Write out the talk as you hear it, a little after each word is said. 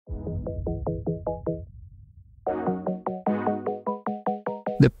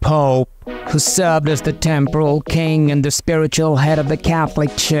The Pope, who served as the temporal king and the spiritual head of the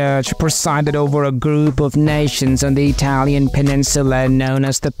Catholic Church, presided over a group of nations on the Italian peninsula known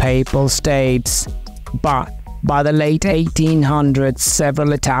as the Papal States. But by the late 1800s,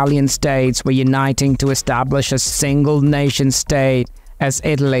 several Italian states were uniting to establish a single nation-state, as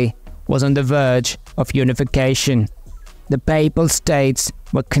Italy was on the verge of unification. The Papal States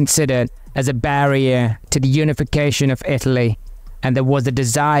were considered as a barrier to the unification of Italy, and there was a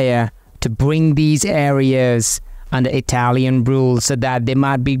desire to bring these areas under Italian rule so that they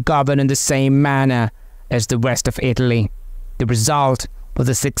might be governed in the same manner as the rest of Italy. The result was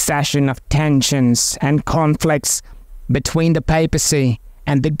a succession of tensions and conflicts between the papacy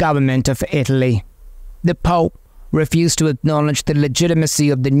and the government of Italy. The Pope refused to acknowledge the legitimacy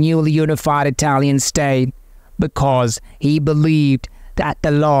of the newly unified Italian state because he believed that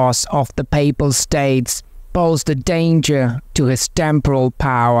the loss of the Papal States posed a danger to his temporal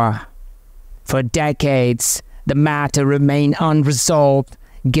power. For decades, the matter remained unresolved,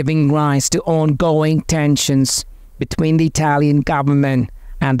 giving rise to ongoing tensions between the Italian government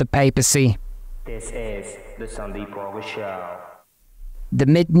and the papacy. This is the Sundeep Show. The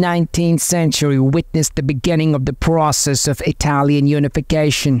mid-19th century witnessed the beginning of the process of Italian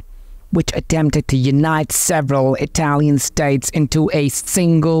unification, which attempted to unite several Italian states into a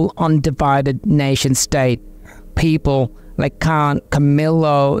single undivided nation-state. People like Count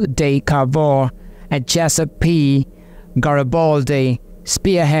Camillo de Cavour and Giuseppe Garibaldi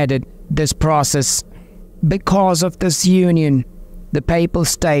spearheaded this process. Because of this union, the Papal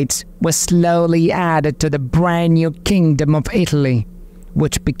States were slowly added to the brand new Kingdom of Italy,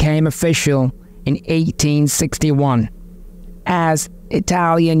 which became official in 1861. As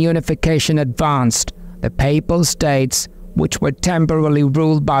Italian unification advanced, the Papal States, which were temporarily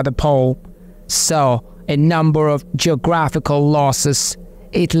ruled by the Pope, saw a number of geographical losses.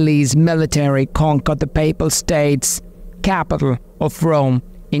 Italy's military conquered the Papal States' capital of Rome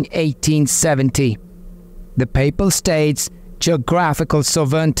in 1870. The Papal States' geographical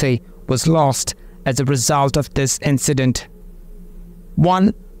sovereignty was lost as a result of this incident.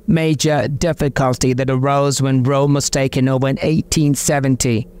 One major difficulty that arose when Rome was taken over in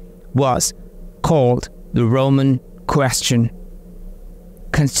 1870 was called the Roman Question.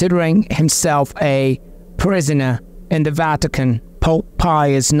 Considering himself a prisoner in the Vatican, Pope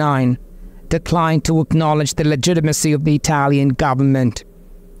Pius IX declined to acknowledge the legitimacy of the Italian government.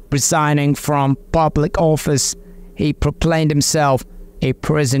 Resigning from public office, he proclaimed himself a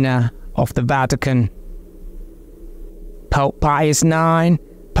prisoner of the Vatican. Pope Pius IX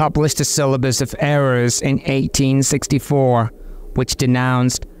published a syllabus of errors in 1864, which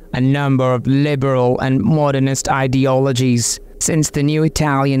denounced a number of liberal and modernist ideologies. Since the new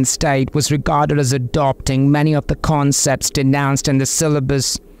Italian state was regarded as adopting many of the concepts denounced in the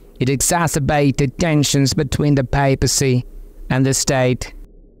syllabus, it exacerbated tensions between the papacy and the state.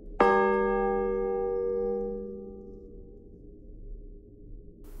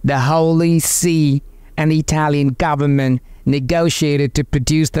 The Holy See and the Italian government negotiated to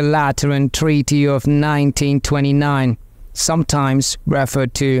produce the Lateran Treaty of 1929, sometimes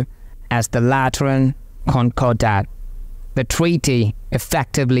referred to as the Lateran Concordat. The treaty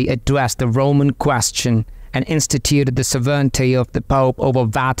effectively addressed the Roman question and instituted the sovereignty of the Pope over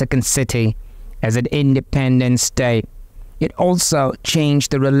Vatican City as an independent state. It also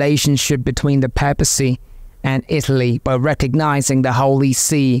changed the relationship between the papacy and Italy by recognizing the Holy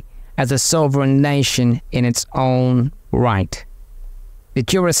See as a sovereign nation in its own right. The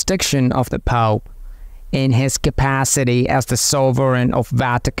jurisdiction of the Pope, in his capacity as the sovereign of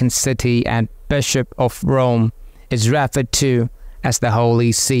Vatican City and Bishop of Rome, is referred to as the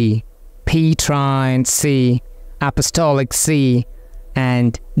Holy See, Petrine See, Apostolic See,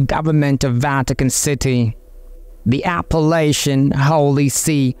 and Government of Vatican City. The appellation Holy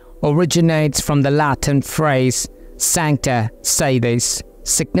See originates from the Latin phrase Sancta Sedes,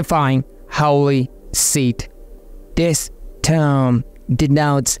 signifying holy seat. This term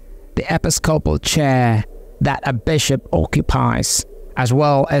denotes the episcopal chair that a bishop occupies, as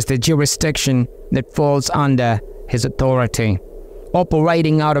well as the jurisdiction that falls under his authority.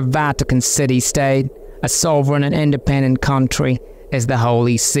 Operating out of Vatican City State, a sovereign and independent country, is the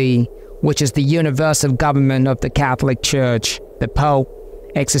Holy See, which is the universal government of the Catholic Church. The Pope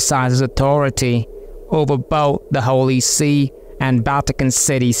exercises authority over both the Holy See and Vatican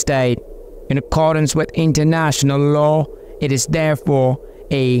City State. In accordance with international law, it is therefore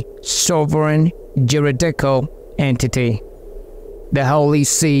a sovereign juridical entity. The Holy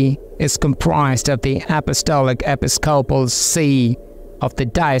See is comprised of the Apostolic Episcopal See, of the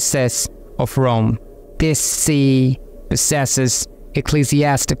Diocese of Rome. This see possesses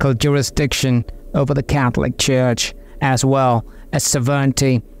ecclesiastical jurisdiction over the Catholic Church, as well as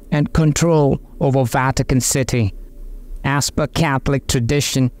sovereignty and control over Vatican City. As per Catholic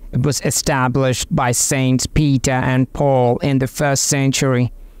tradition, it was established by Saints Peter and Paul in the 1st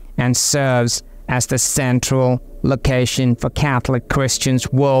century and serves as the central location for Catholic Christians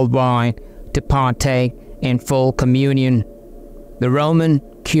worldwide to partake in full communion. The Roman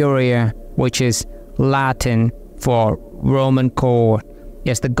Curia, which is Latin for Roman Court,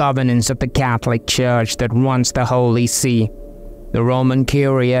 is the governance of the Catholic Church that runs the Holy See. The Roman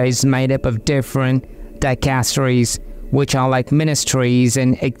Curia is made up of different dicasteries, which are like ministries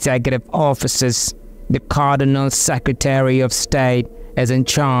and executive offices. The Cardinal Secretary of State is in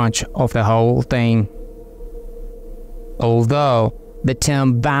charge of the whole thing. Although the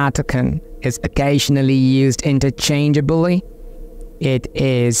term Vatican is occasionally used interchangeably, it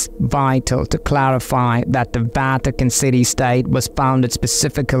is vital to clarify that the Vatican City-State was founded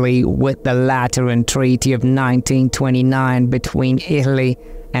specifically with the Lateran Treaty of 1929 between Italy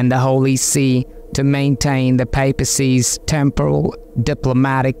and the Holy See to maintain the Papacy's temporal,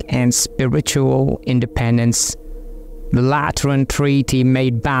 diplomatic, and spiritual independence. The Lateran Treaty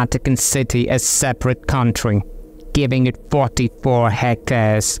made Vatican City a separate country, giving it 44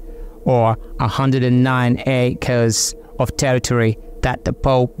 hectares, or 109 acres of territory that the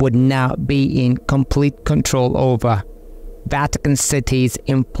Pope would now be in complete control over. Vatican City's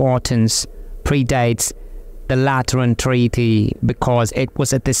importance predates the Lateran Treaty because it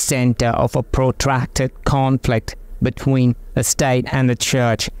was at the center of a protracted conflict between the state and the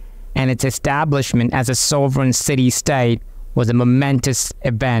church, and its establishment as a sovereign city-state was a momentous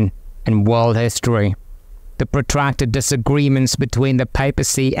event in world history. The protracted disagreements between the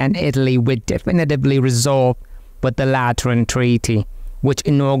Papacy and Italy were definitively resolved with the Lateran Treaty, which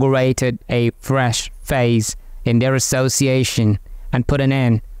inaugurated a fresh phase in their association and put an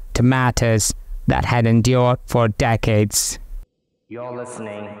end to matters that had endured for decades. You're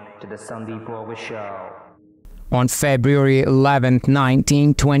listening to the Sundeep Show. On February 11,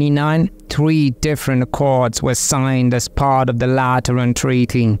 1929, 3 different accords were signed as part of the Lateran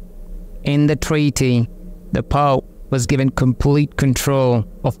Treaty. In the treaty, the Pope was given complete control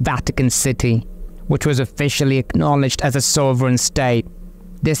of Vatican City, which was officially acknowledged as a sovereign state.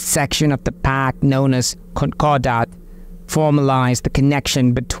 This section of the pact, known as Concordat, formalized the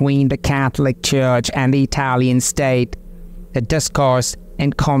connection between the Catholic Church and the Italian state. The discourse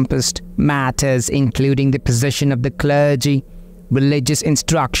encompassed matters including the position of the clergy, religious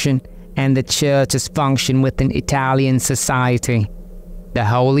instruction, and the Church's function within Italian society. The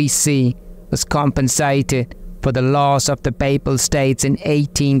Holy See was compensated for the loss of the Papal States in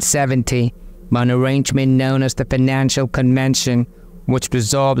 1870 by an arrangement known as the Financial Convention, which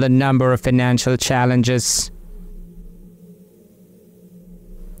resolved a number of financial challenges.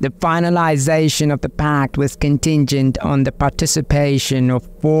 The finalization of the pact was contingent on the participation of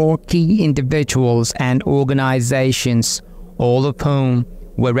 4 key individuals and organizations, all of whom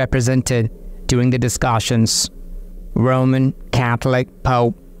were represented during the discussions. Roman Catholic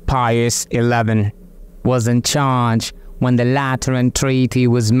Pope Pius XI was in charge when the Lateran Treaty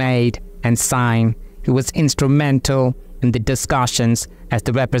was made and signed. He was instrumental in the discussions as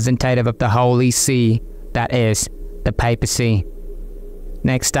the representative of the Holy See, that is, the Papacy.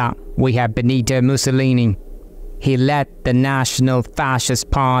 Next up, we have Benito Mussolini. He led the National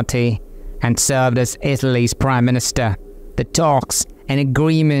Fascist Party and served as Italy's Prime Minister. The talks and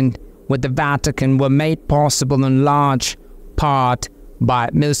agreement with the Vatican were made possible in large part by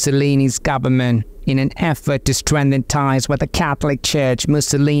Mussolini's government. In an effort to strengthen ties with the Catholic Church,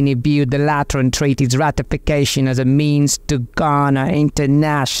 Mussolini viewed the Lateran Treaty's ratification as a means to garner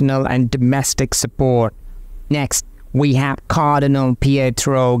international and domestic support. Next, we have Cardinal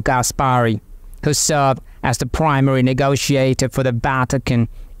Pietro Gasparri, who served as the primary negotiator for the Vatican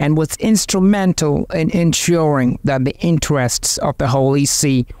and was instrumental in ensuring that the interests of the Holy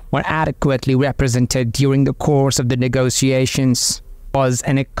See were adequately represented during the course of the negotiations. He was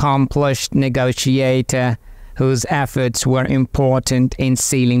an accomplished negotiator whose efforts were important in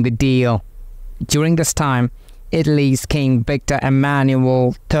sealing the deal. During this time, Italy's King Victor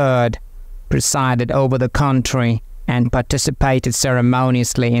Emmanuel III presided over the country and participated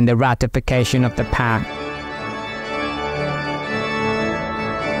ceremoniously in the ratification of the pact.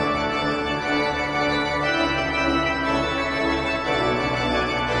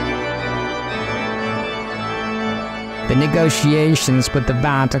 The negotiations with the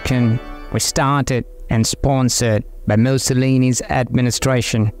Vatican were started and sponsored by Mussolini's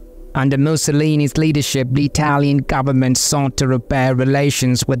administration. Under Mussolini's leadership, the Italian government sought to repair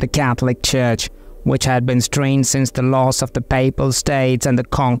relations with the Catholic Church, which had been strained since the loss of the Papal States and the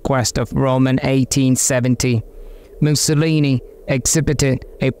conquest of Rome in 1870. Mussolini exhibited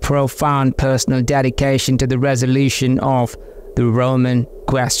a profound personal dedication to the resolution of the Roman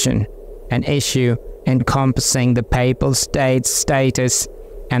question, an issue encompassing the Papal States status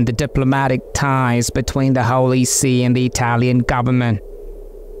and the diplomatic ties between the Holy See and the Italian government.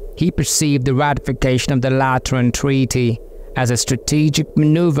 He perceived the ratification of the Lateran Treaty as a strategic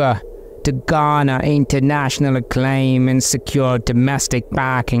maneuver to garner international acclaim and secure domestic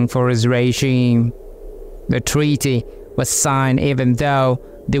backing for his regime. The treaty was signed even though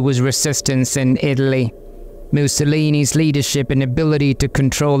there was resistance in Italy. Mussolini's leadership and ability to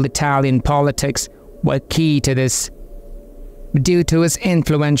control Italian politics were key to this. Due to his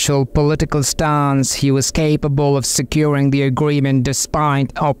influential political stance, he was capable of securing the agreement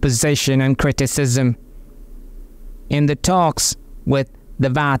despite opposition and criticism. In the talks with the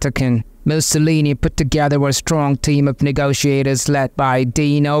Vatican, Mussolini put together a strong team of negotiators led by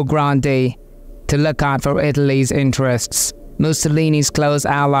Dino Grandi to look out for Italy's interests. Mussolini's close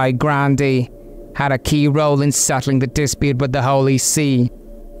ally Grandi had a key role in settling the dispute with the Holy See.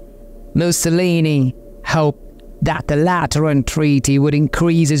 Mussolini hoped that the Lateran Treaty would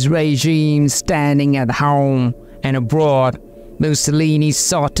increase his regime's standing at home and abroad. Mussolini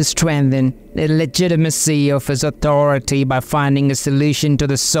sought to strengthen the legitimacy of his authority by finding a solution to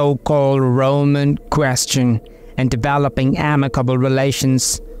the so-called Roman question and developing amicable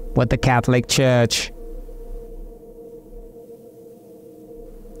relations with the Catholic Church.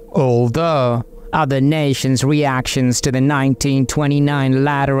 Although other nations' reactions to the 1929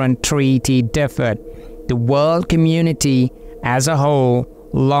 Lateran Treaty differed, the world community as a whole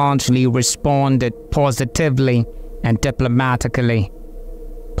largely responded positively and diplomatically.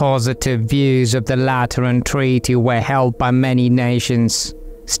 Positive views of the Lateran Treaty were held by many nations.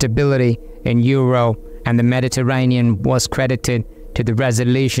 Stability in Europe and the Mediterranean was credited to the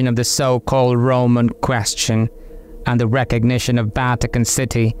resolution of the so-called Roman question and the recognition of Vatican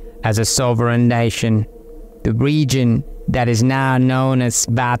City as a sovereign nation. The region that is now known as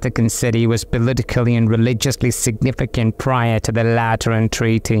Vatican City was politically and religiously significant prior to the Lateran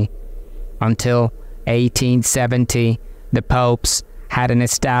Treaty. Until 1870, the popes had an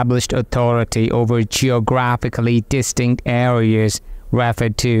established authority over geographically distinct areas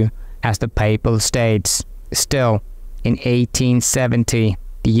referred to as the Papal States. Still, in 1870,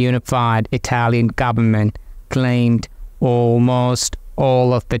 the unified Italian government claimed almost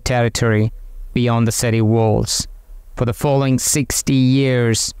all of the territory beyond the city walls. For the following 60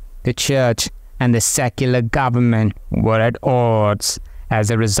 years, the Church and the secular government were at odds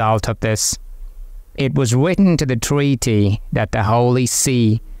as a result of this. It was written to the treaty that the Holy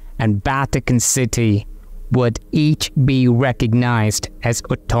See and Vatican City would each be recognized as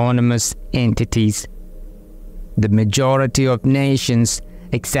autonomous entities. The majority of nations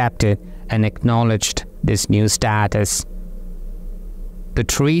accepted and acknowledged this new status. The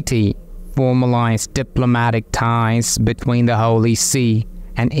treaty formalized diplomatic ties between the Holy See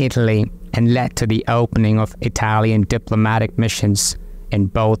and Italy and led to the opening of Italian diplomatic missions in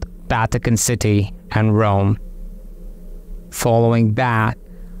both Vatican City and Rome. Following that,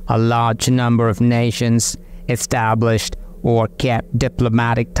 a large number of nations established or kept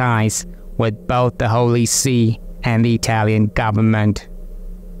diplomatic ties with both the Holy See and the Italian government.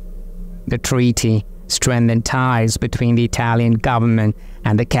 The treaty strengthened ties between the Italian government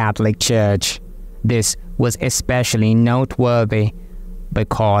and the Catholic Church. This was especially noteworthy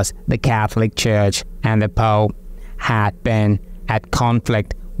because the Catholic Church and the Pope had been at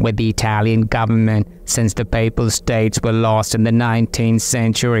conflict with the Italian government since the Papal States were lost in the 19th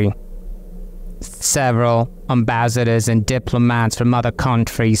century. Several ambassadors and diplomats from other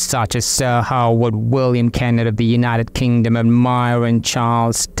countries such as Sir Howard William Kennedy of the United Kingdom and Myron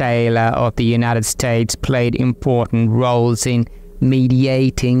Charles Taylor of the United States played important roles in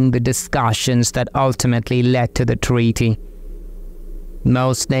mediating the discussions that ultimately led to the treaty.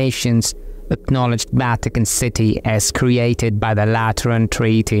 Most nations acknowledged Vatican City as created by the Lateran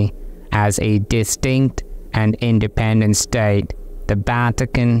Treaty as a distinct and independent state. The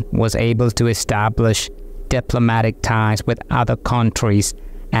Vatican was able to establish diplomatic ties with other countries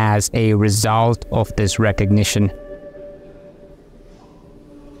as a result of this recognition.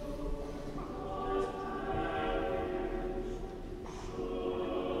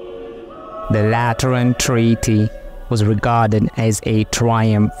 The Lateran Treaty was regarded as a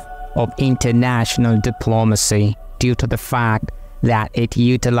triumph of international diplomacy due to the fact that it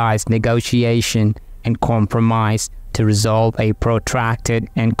utilized negotiation and compromise to resolve a protracted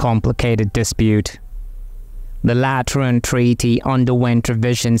and complicated dispute. The Lateran Treaty underwent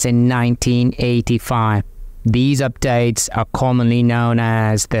revisions in 1985. These updates are commonly known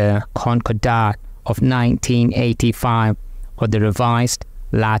as the Concordat of 1985 or the Revised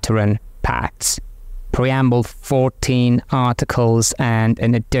Lateran Pacts. Preamble 14 articles and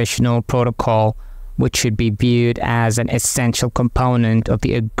an additional protocol which should be viewed as an essential component of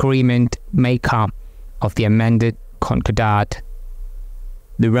the agreement makeup of the amended Concordat.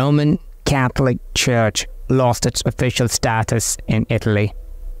 The Roman Catholic Church lost its official status in Italy.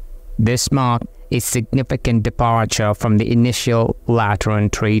 This marked a significant departure from the initial Lateran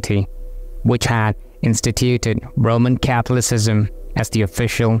Treaty, which had instituted Roman Catholicism as the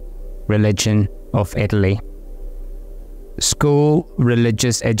official religion of Italy. School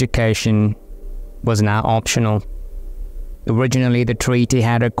religious education was now optional. Originally, the treaty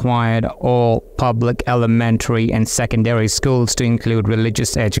had required all public elementary and secondary schools to include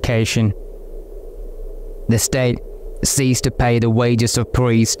religious education. The state ceased to pay the wages of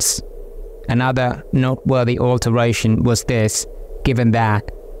priests. Another noteworthy alteration was this, given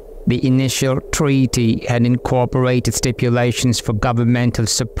that the initial treaty had incorporated stipulations for governmental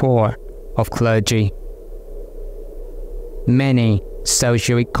support of clergy. Many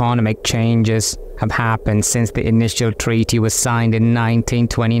socio-economic changes have happened since the initial treaty was signed in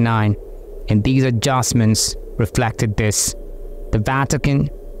 1929, and these adjustments reflected this. The Vatican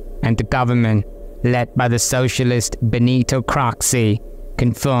and the government, led by the socialist Benito Craxi,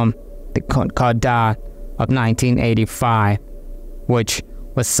 confirmed the Concordat of 1985, which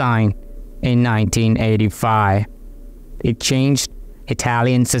was signed in 1985. It changed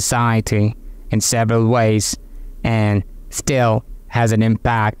Italian society in several ways and still has an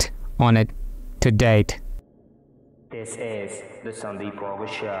impact on it to date. This is the Sundeep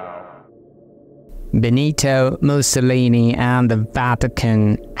Show. Benito Mussolini and the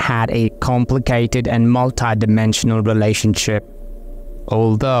Vatican had a complicated and multidimensional relationship.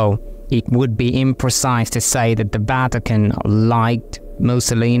 Although it would be imprecise to say that the Vatican liked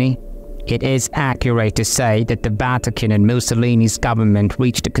Mussolini, it is accurate to say that the Vatican and Mussolini's government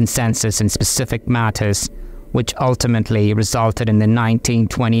reached a consensus in specific matters, which ultimately resulted in the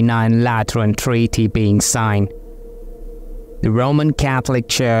 1929 Lateran Treaty being signed. The Roman Catholic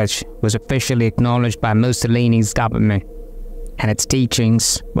Church was officially acknowledged by Mussolini's government, and its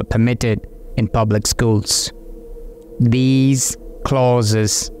teachings were permitted in public schools. These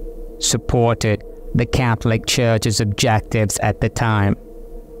clauses supported the Catholic Church's objectives at the time.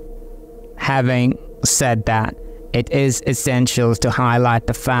 Having said that, it is essential to highlight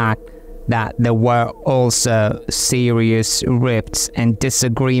the fact that there were also serious rifts and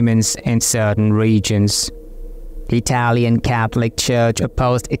disagreements in certain regions. The Italian Catholic Church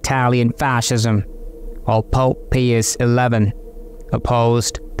opposed Italian fascism, while Pope Pius XI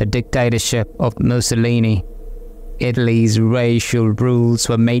opposed the dictatorship of Mussolini. Italy's racial rules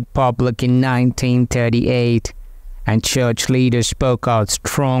were made public in 1938, and church leaders spoke out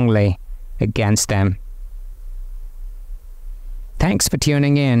strongly against them. Thanks for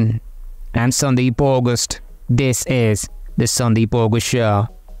tuning in. I'm Sundeep August. This is the Sundeep August Show.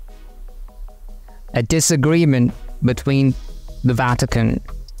 A disagreement between the Vatican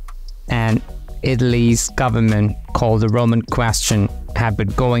and Italy's government, called the Roman Question, had been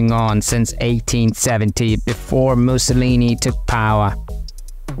going on since 1870, before Mussolini took power.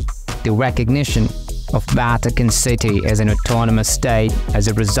 The recognition of Vatican City as an autonomous state as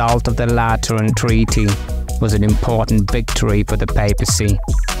a result of the Lateran Treaty was an important victory for the papacy.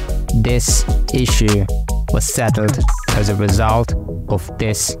 This issue was settled as a result of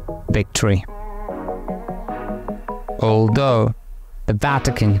this victory. Although the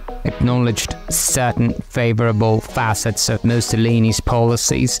Vatican acknowledged certain favorable facets of Mussolini's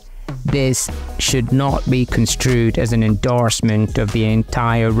policies, this should not be construed as an endorsement of the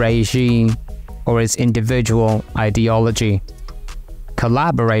entire regime or its individual ideology.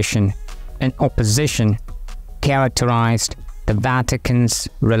 Collaboration and opposition characterized the Vatican's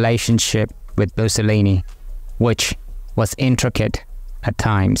relationship with Mussolini, which was intricate at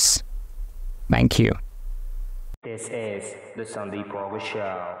times. Thank you. This is the Sundeep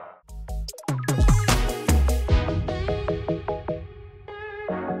Show.